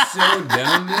 Yeah, it's so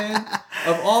dumb, man.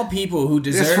 Of all people who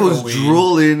deserve This a was win.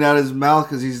 drooling out his mouth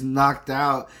because he's knocked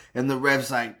out. And the ref's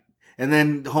like, and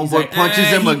then homeboy like, punches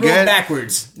him he again. rolled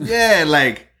backwards. Yeah,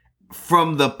 like,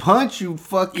 from the punch, you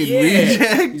fucking Yeah.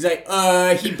 reject. He's like,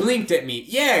 he blinked at me.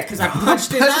 Yeah, because I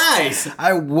punched his eyes.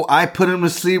 I put him to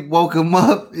sleep, woke him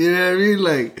up. You know what I mean?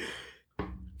 Like,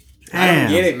 I don't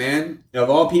get it, man. Of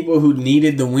all people who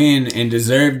needed the win and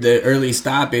deserved the early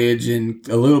stoppage and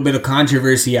a little bit of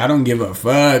controversy, I don't give a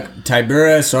fuck.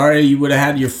 Tybura, sorry, you would have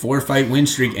had your 4-fight win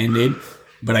streak ended.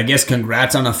 But I guess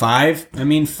congrats on a 5. I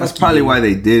mean, fuck that's probably you. why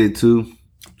they did it, too.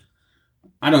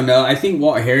 I don't know. I think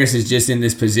Walt Harris is just in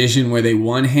this position where they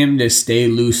want him to stay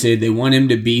lucid. They want him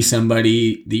to be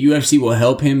somebody. The UFC will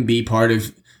help him be part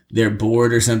of their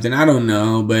board or something. I don't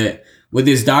know. But with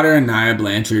his daughter, Anaya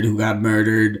Blanchard, who got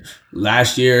murdered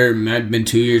last year, might have been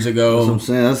 2 years ago. That's what I'm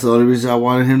saying. That's the only reason I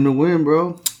wanted him to win,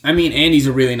 bro. I mean, Andy's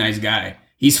a really nice guy.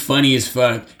 He's funny as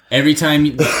fuck. Every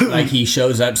time like he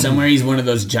shows up somewhere, he's one of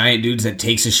those giant dudes that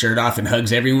takes his shirt off and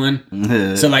hugs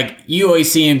everyone. So like you always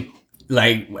see him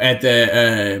like at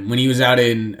the when he was out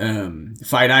in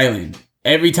Fight Island.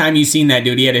 Every time you seen that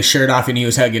dude, he had his shirt off and he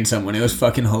was hugging someone. It was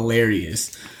fucking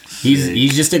hilarious.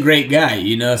 He's just a great guy,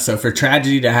 you know. So for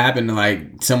tragedy to happen to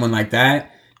like someone like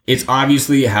that, it's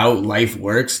obviously how life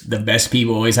works. The best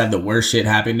people always have the worst shit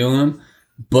happen to them.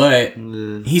 But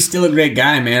he's still a great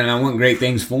guy, man, and I want great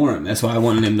things for him. That's why I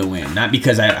wanted him to win. Not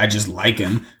because I just like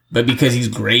him, but because he's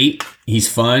great, he's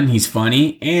fun, he's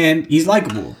funny, and he's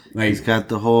likable. Like, He's got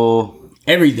the whole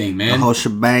everything, man. The whole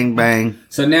shebang bang.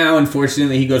 So now,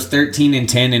 unfortunately, he goes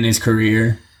 13-10 in his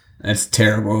career. That's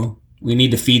terrible. We need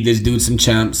to feed this dude some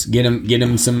chumps. Get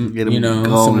him some,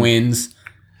 some wins.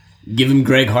 Give him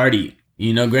Greg Hardy.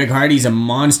 You know, Greg Hardy's a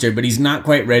monster, but he's not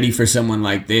quite ready for someone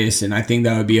like this, and I think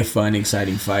that would be a fun,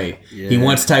 exciting fight. Yeah. He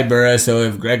wants Tybura, so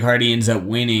if Greg Hardy ends up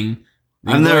winning...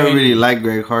 I never really liked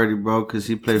Greg Hardy, bro, because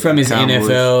he played from for his Cowboys.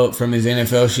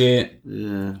 NFL shit.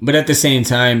 Yeah. But at the same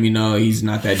time, he's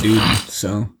not that dude,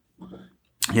 so...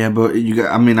 Yeah, but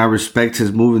I respect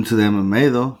his moving to the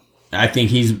MMA, though. I think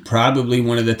he's probably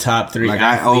one of the top 3 like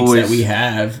athletes that we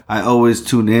have. I always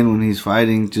tune in when he's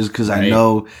fighting just because I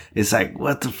know it's like,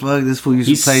 what the fuck? This fool used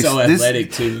to play. He's so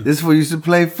athletic, too. This fool used to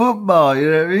play football. You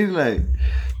know what I mean? Like,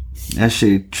 that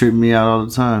shit tripped me out all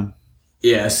the time.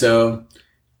 Yeah, so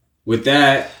with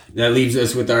that leaves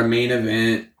us with our main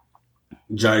event.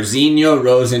 Jairzinho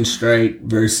Rozenstruik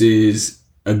versus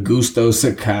Augusto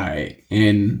Sakai.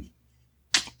 And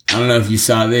I don't know if you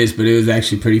saw this, but it was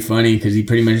actually pretty funny because he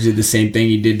pretty much did the same thing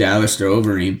he did to Alistair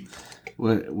Overeem.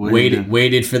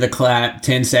 Waited for the clap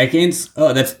 10 seconds.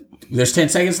 Oh, there's 10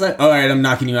 seconds left? All right, I'm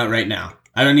knocking you out right now.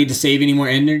 I don't need to save any more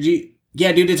energy.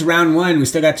 Yeah, dude, it's round 1. We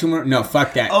still got 2 more. No,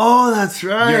 fuck that. Oh, that's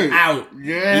right. You're out.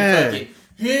 Yeah.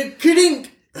 He fucking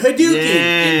Hadouken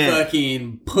and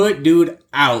fucking put dude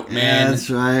out, man. Yeah, that's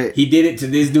right. He did it to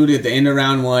this dude at the end of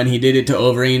round 1. He did it to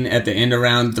Overeem at the end of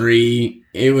round 3.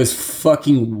 It was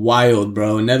fucking wild,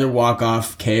 bro. Another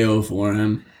walk-off KO for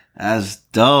him. That's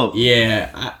dope.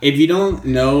 Yeah. If you don't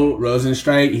know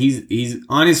Rozenstruik, he's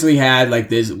honestly had like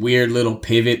this weird little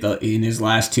pivot in his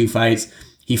last 2 fights.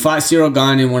 He fought Cyril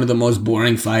Gane in one of the most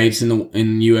boring fights in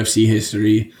UFC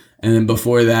history. And then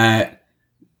before that,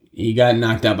 he got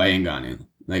knocked out by Ngannou.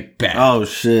 Like, bad. Oh,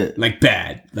 shit. Like,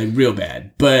 bad. Like, real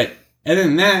bad. But other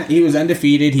than that, he was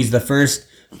undefeated. He's the first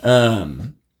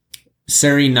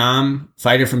Suriname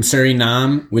fighter from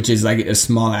Suriname, which is like a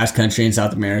small-ass country in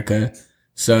South America.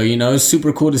 So, it's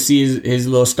super cool to see his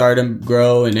little stardom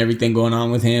grow and everything going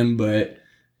on with him. But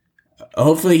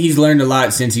hopefully he's learned a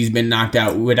lot since he's been knocked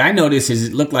out. What I noticed is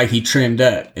it looked like he trimmed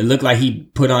up. It looked like he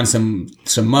put on some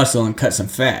muscle and cut some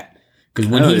fat. Because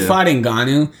when he fought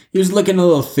Ngannou, he was looking a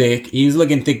little thick. He was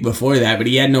looking thick before that, but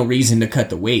he had no reason to cut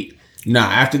the weight. Nah,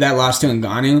 after that loss to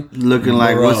Ngannou, looking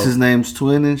like what's his name's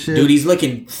twin and shit. Dude, he's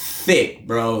looking thick,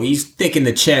 bro. He's thick in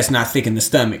the chest, not thick in the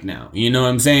stomach now. You know what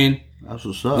I'm saying? That's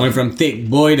what's up. Went from thick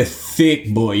boy to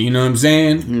thick boy. You know what I'm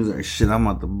saying? He was like, shit, I'm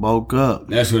about to bulk up.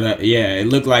 That's what it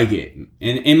looked like it.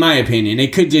 And in my opinion,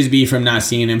 it could just be from not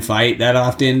seeing him fight that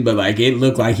often, but like it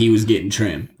looked like he was getting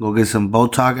trimmed. Go get some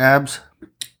Botox abs.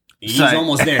 He's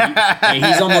almost there.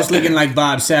 He's almost looking like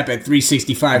Bob Sapp at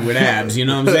 365 with abs. You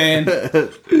know what I'm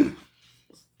saying?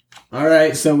 All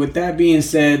right. So with that being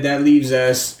said, that leaves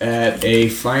us at a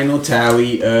final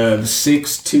tally of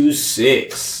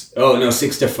 6-6. Oh no,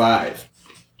 6-5.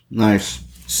 Nice.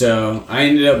 So I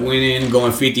ended up winning,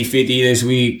 going 50-50 this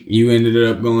week. You ended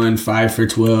up going 5 for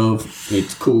 12.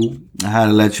 It's cool. I had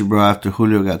to let you, bro, after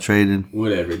Julio got traded.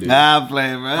 Whatever, dude. I'm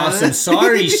playing, bro. On some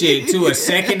sorry shit, to a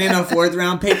second and a fourth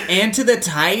round pick, and to the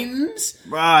Titans?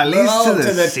 Bro, at least to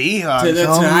the Seahawks. To the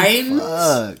homie. Titans?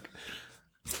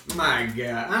 Fuck. My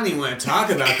God. I don't even want to talk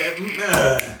about that.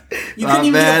 You My couldn't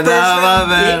even bad, get a first round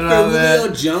my pick bad. for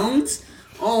Julio Jones?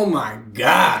 Oh, my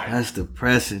God. That's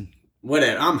depressing.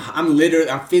 Whatever.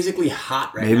 I'm physically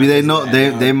hot right now. Maybe they know,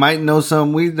 they might know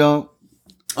something we don't.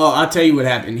 Oh, I'll tell you what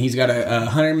happened. He's got a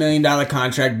 $100 million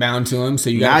contract bound to him, so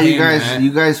you got to pay him that.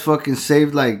 You guys fucking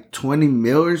saved like 20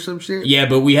 mil or some shit. Yeah,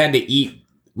 but we had to eat.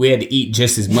 We had to eat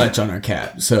just as much on our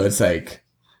cap, so it's like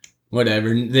whatever.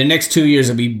 The next 2 years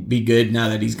will be good now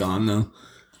that he's gone, though.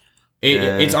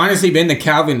 It's honestly been the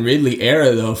Calvin Ridley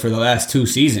era though for the last 2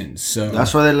 seasons. So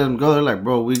that's why they let him go. They're like,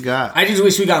 bro, we got. I just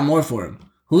wish we got more for him.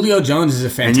 Julio Jones is a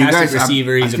fantastic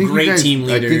receiver. He's a great team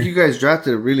leader. I think you guys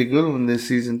drafted a really good one this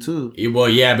season too. Well,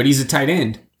 yeah, but he's a tight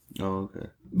end. Oh, okay.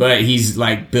 But he's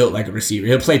like built like a receiver.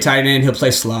 He'll play tight end. He'll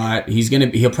play slot.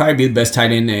 He'll probably be the best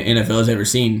tight end the NFL has ever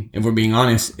seen. If we're being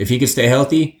honest, if he could stay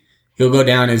healthy, he'll go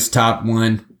down as top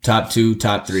 1, top 2,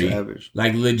 top 3, Savage.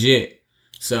 Like legit.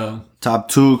 So top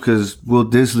 2 because Will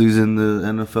Disley's in the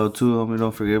NFL too. Homie,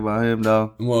 don't forget about him,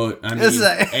 dog. Well, I mean,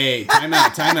 hey, time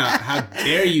out. How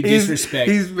dare you disrespect?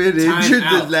 He's been injured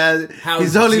this last.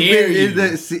 He's only been in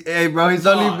the. Hey, bro, he's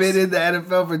only been in the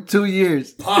NFL for 2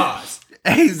 years. Pause.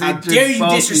 How dare you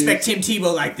disrespect Tim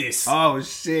Tebow like this? Oh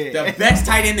shit! The best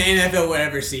tight end the NFL will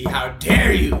ever see. How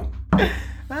dare you?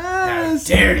 How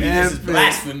dare you? This is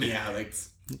blasphemy, Alex.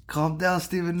 Calm down,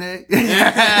 Stephen A.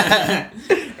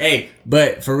 Hey,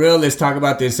 but for real, let's talk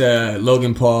about this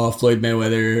Logan Paul, Floyd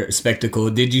Mayweather spectacle.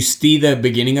 Did you see the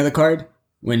beginning of the card?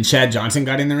 When Chad Johnson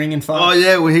got in the ring and fought? Oh,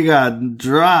 yeah, when he got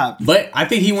dropped. But I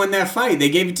think he won that fight. They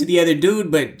gave it to the other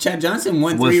dude, but Chad Johnson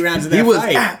won 3 rounds of that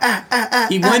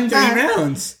fight. He won 3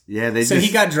 rounds. Yeah,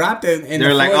 he got dropped in they're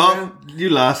the like, round. You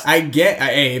lost. Hey,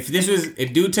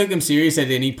 if dude took him serious at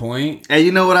any point. Hey,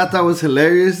 you know what I thought was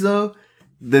hilarious, though?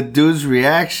 The dude's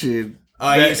reaction.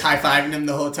 Oh, he was high-fiving him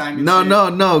the whole time?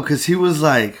 No, because he was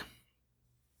like,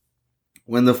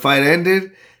 when the fight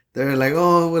ended, they're like,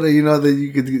 oh, what that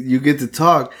you get to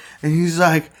talk. And he's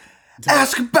like,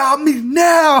 ask about me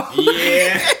now.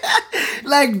 Yeah.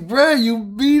 Like, bro, you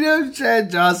beat up Chad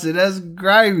Johnson. That's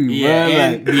grimy, yeah, bro.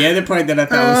 And the other part that I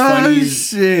thought was funny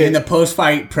is in the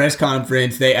post-fight press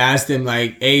conference, they asked him,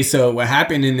 like, hey, so what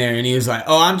happened in there? And he was like,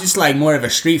 oh, I'm just, like, more of a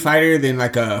street fighter than,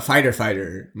 like, a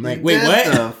fighter. I'm like, wait, what?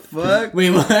 The fuck? Wait,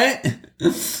 what?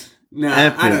 No,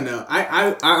 I don't know.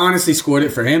 I honestly scored it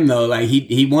for him, though. Like,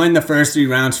 he won the first 3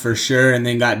 rounds for sure and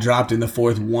then got dropped in the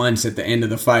 4th once at the end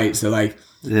of the fight. So, like,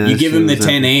 yeah, you give him the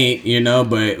 10-8,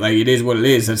 but, like, it is what it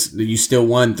is. You still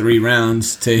won 3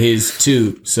 rounds to his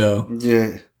 2, so.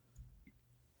 Yeah.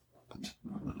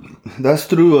 That's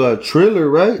through Triller,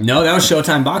 right? No, that was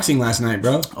Showtime Boxing last night,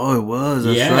 bro. Oh, it was.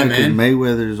 That's right, man.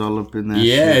 Mayweather's all up in that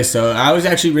shit. So I was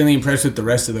actually really impressed with the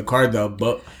rest of the card, though.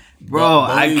 But bro,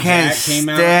 I can't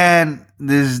stand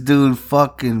this dude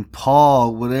fucking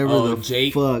Paul, whatever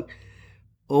Jake. Fuck.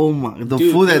 Oh my, the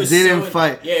fool that didn't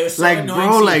fight. Yeah, it was so like, annoying.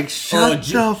 Bro, like, shut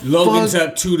the fuck. Logan's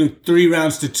up 2 to 3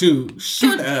 rounds to 2.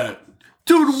 Shut up.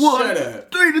 2 to 1. Shut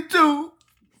up. 3 to 2.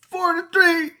 4 to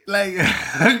 3. Like,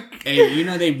 hey,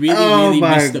 they really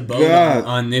missed the boat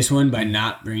on this one by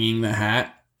not bringing the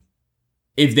hat.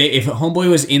 If Homeboy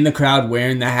was in the crowd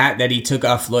wearing the hat that he took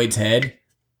off Floyd's head,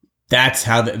 that's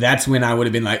when I would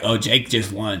have been like, oh, Jake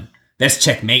just won. That's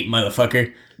checkmate,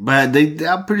 motherfucker. But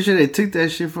I'm pretty sure they took that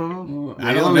shit from him.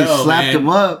 I don't know, slapped him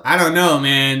up. I don't know,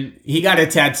 man. He got a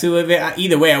tattoo of it.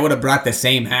 Either way, I would have brought the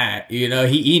same hat.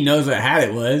 He knows what hat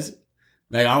it was.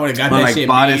 Like, I would have got that shit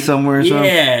bought made. It somewhere or something?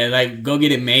 Yeah, like, go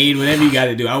get it made. Whatever you got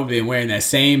to do. I would have been wearing that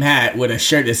same hat with a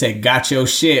shirt that said, got your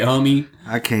shit, homie.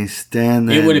 I can't stand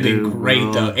that. It would have been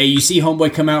great, though. Hey, you see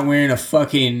Homeboy come out wearing a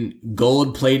fucking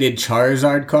gold-plated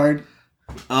Charizard card?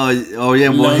 Oh yeah,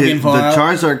 well, Logan the Paul.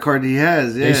 Charizard card he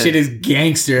has, yeah. That shit is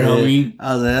gangster, homie.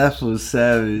 I was like, that was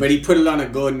savage. But he put it on a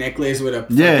gold necklace with a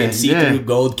fucking see-through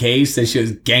gold case. That shit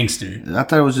was gangster. I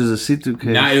thought it was just a see-through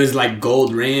case. Nah, it was like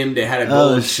gold rimmed. It had a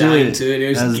gold shine to it. It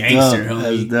was That's gangster, dope. homie.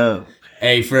 That's dope.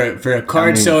 Hey, for a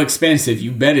card so expensive,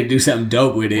 you better do something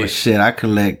dope with it. Well, shit, I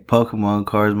collect Pokemon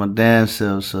cards my damn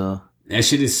self, so That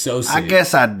shit is so sick. I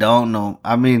guess I don't know.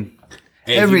 I mean,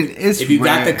 Hey, if you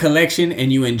got the collection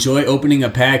and you enjoy opening a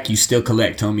pack, you still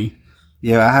collect, homie.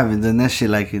 Yeah, I haven't done that shit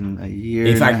like in a year.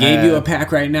 If I gave you a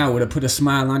pack right now, would it put a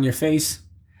smile on your face?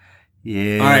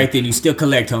 Yeah. All right, then you still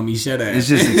collect, homie. Shut up. It's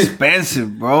just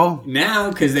expensive, bro.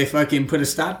 Now, because they fucking put a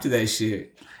stop to that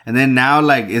shit. And then now,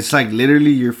 like, it's like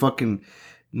literally you're fucking,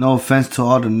 no offense to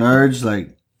all the nerds,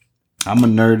 like, I'm a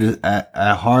nerd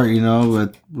at heart, you know,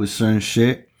 with certain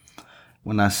shit.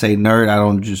 When I say nerd, I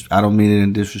don't mean it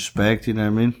in disrespect, you know what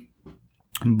I mean?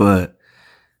 But,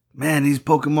 man, these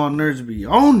Pokemon nerds be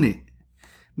on it.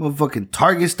 Motherfucking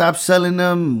Target stopped selling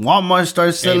them. Walmart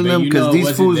started selling them because these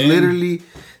fools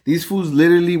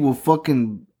literally will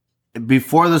fucking,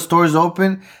 before the stores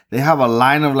open, they have a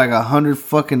line of like 100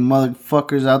 fucking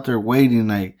motherfuckers out there waiting,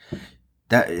 like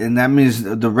that, and that means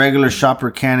the regular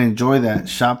shopper can't enjoy that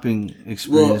shopping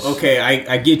experience. Well, okay,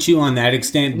 I get you on that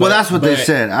extent. Well, that's what they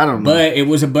said. I don't know. But it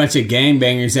was a bunch of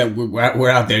gangbangers that were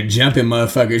out there jumping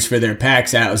motherfuckers for their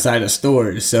packs outside of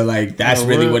stores. So, like, that's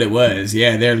really what it was.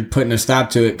 Yeah, they're putting a stop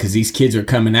to it because these kids are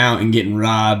coming out and getting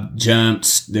robbed,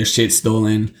 jumped, their shit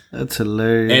stolen. That's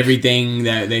hilarious. Everything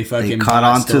that they fucking caught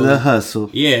on to the hustle.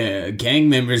 Yeah, gang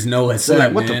members know what's up,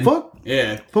 like, what man. the fuck?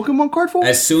 Yeah, Pokemon card for? and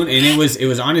it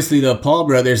was honestly the Paul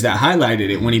brothers that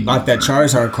highlighted it when he bought that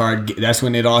Charizard card. That's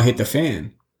when it all hit the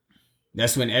fan.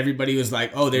 That's when everybody was like,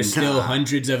 "Oh, there's still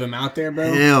hundreds of them out there,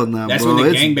 bro." Hell no, That's bro. when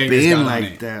the It's gangbangers been got like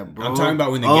on it. that, bro. I'm talking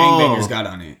about when the gangbangers got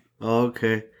on it.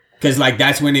 Okay. Because like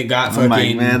that's when it got fucking. I'm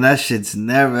like, man, that shit's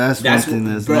never. That's one thing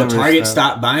that's bro. never Target stopped.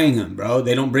 stopped buying them, bro.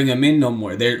 They don't bring them in no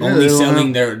more. They're only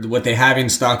selling what they have in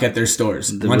stock at their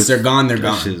stores. Once they're gone, they're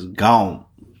gone. That shit's gone.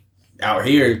 Out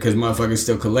here because motherfuckers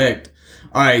still collect.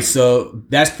 All right, so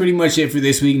that's pretty much it for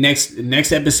this week.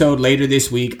 Next episode later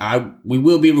this week. We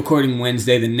will be recording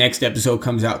Wednesday. The next episode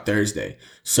comes out Thursday.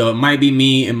 So it might be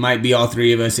me, it might be all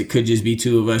three of us. It could just be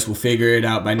two of us. We'll figure it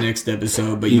out by next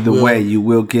episode. But either way, you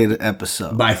will get an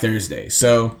episode by Thursday.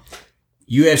 So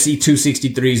UFC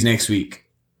 263 is next week.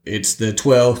 It's the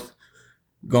 12th.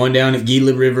 Going down at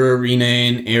Gila River Arena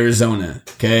in Arizona.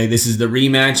 Okay, this is the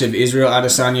rematch of Israel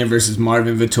Adesanya versus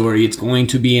Marvin Vettori. It's going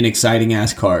to be an exciting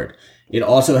ass card. It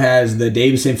also has the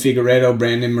Davison Figueiredo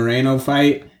Brandon Moreno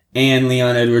fight and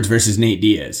Leon Edwards versus Nate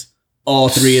Diaz. All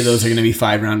three of those are going to be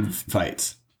 5-round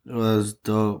fights. Oh, that's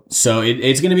dope. So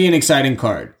it's going to be an exciting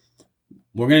card.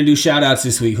 We're going to do shout outs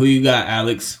this week. Who you got,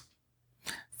 Alex?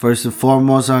 First and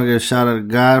foremost, I'm going to shout out to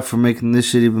God for making this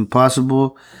shit even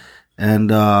possible.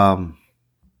 And,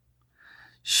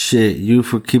 shit, you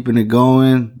for keeping it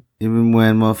going. Even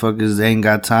when motherfuckers ain't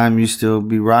got time, you still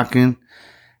be rocking.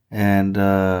 And,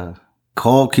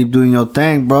 Cole, keep doing your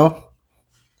thing, bro.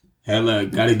 Hella,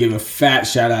 gotta give a fat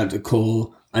shout out to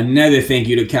Cole. Another thank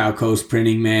you to Cal Coast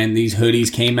Printing, man. These hoodies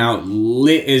came out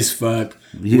lit as fuck.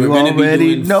 You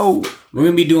already know. We're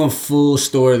gonna be doing full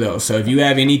store though. So if you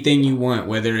have anything you want,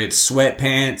 whether it's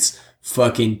sweatpants,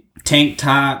 fucking tank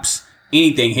tops,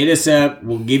 anything, hit us up.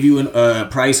 We'll give you a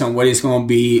price on what it's gonna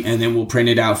be, and then we'll print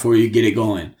it out for you, get it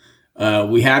going.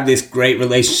 We have this great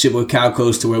relationship with Cal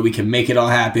Coast to where we can make it all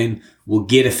happen. We'll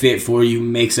get a fit for you,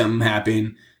 make something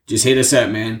happen. Just hit us up,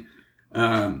 man.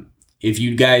 If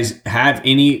you guys have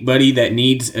anybody that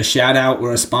needs a shout out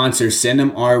or a sponsor, send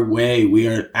them our way. We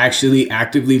are actually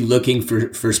actively looking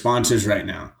for sponsors right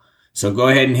now. So go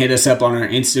ahead and hit us up on our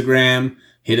Instagram.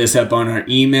 Hit us up on our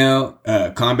email,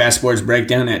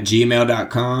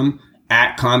 combatsportsbreakdown@gmail.com,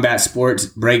 at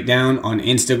combatsportsbreakdown on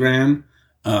Instagram.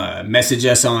 Message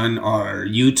us on our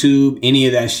YouTube, any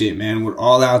of that shit, man. We're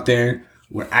all out there.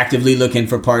 We're actively looking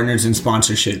for partners and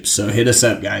sponsorships. So hit us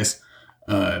up, guys.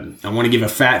 I want to give a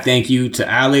fat thank you to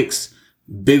Alex.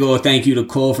 Big ol' thank you to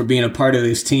Cole for being a part of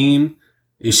this team.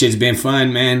 This shit's been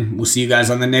fun, man. We'll see you guys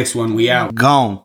on the next one. We out. Gone.